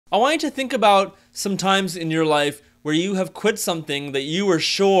I want you to think about some times in your life where you have quit something that you were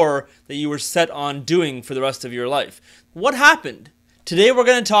sure that you were set on doing for the rest of your life. What happened? Today we're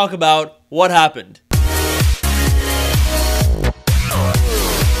going to talk about what happened.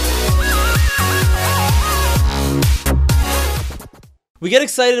 We get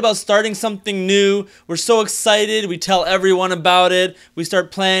excited about starting something new. We're so excited. We tell everyone about it. We start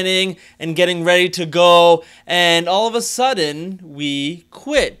planning and getting ready to go. And all of a sudden, we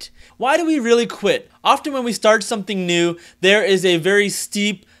quit. Why do we really quit? Often when we start something new, there is a very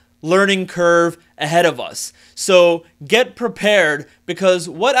steep learning curve ahead of us. So get prepared, because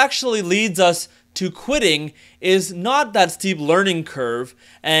what actually leads us to quitting is not that steep learning curve,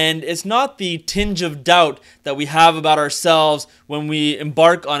 and it's not the tinge of doubt that we have about ourselves when we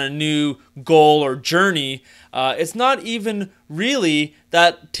embark on a new goal or journey. It's not even really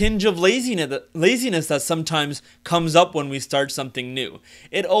that tinge of laziness that sometimes comes up when we start something new.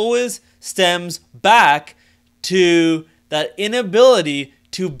 It always stems back to that inability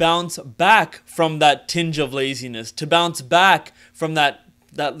to bounce back from that tinge of laziness, to bounce back from that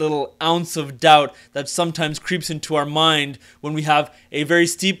little ounce of doubt that sometimes creeps into our mind when we have a very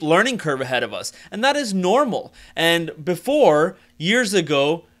steep learning curve ahead of us. And that is normal. And before, years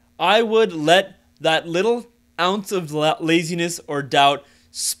ago, I would let that little ounce of laziness or doubt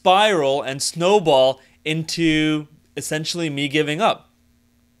spiral and snowball into essentially me giving up.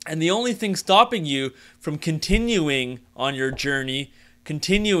 And the only thing stopping you from continuing on your journey,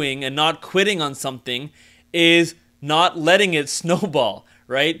 continuing and not quitting on something, is not letting it snowball.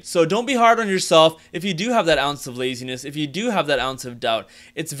 Right? So don't be hard on yourself if you do have that ounce of laziness, if you do have that ounce of doubt.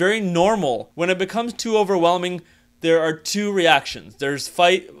 It's very normal. When it becomes too overwhelming, there are two reactions. There's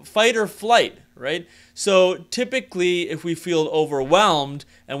fight or flight, right? So typically, if we feel overwhelmed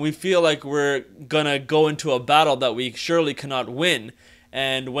and we feel like we're gonna go into a battle that we surely cannot win,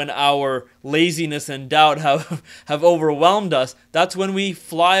 and when our laziness and doubt have overwhelmed us, that's when we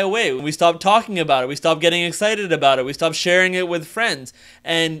fly away. When we stop talking about it, we stop getting excited about it, we stop sharing it with friends.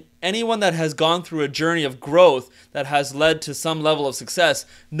 And anyone that has gone through a journey of growth that has led to some level of success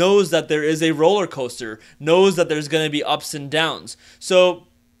knows that there is a roller coaster, knows that there's going to be ups and downs. So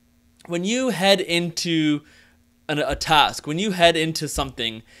when you head into a task, when you head into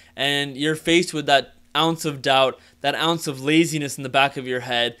something and you're faced with that ounce of doubt, that ounce of laziness in the back of your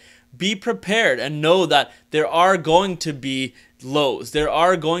head, be prepared and know that there are going to be lows. There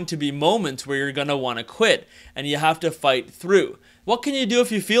are going to be moments where you're going to want to quit, and you have to fight through. What can you do if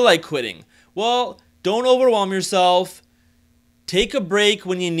you feel like quitting? Well, don't overwhelm yourself. Take a break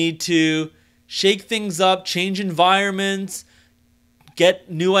when you need to. Shake things up, change environments,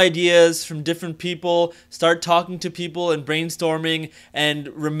 get new ideas from different people, start talking to people and brainstorming and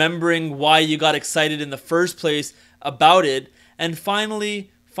remembering why you got excited in the first place about it. And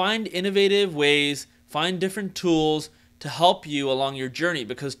finally, find innovative ways, find different tools to help you along your journey,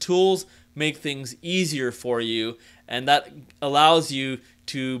 because tools make things easier for you, and that allows you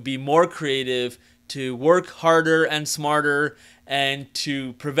to be more creative, to work harder and smarter, and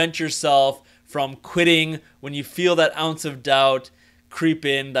to prevent yourself from quitting when you feel that ounce of doubt creep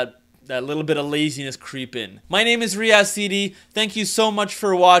in, that little bit of laziness creep in. My name is Riaz Sidi. Thank you so much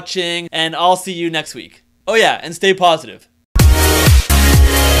for watching, and I'll see you next week. Oh yeah, and stay positive.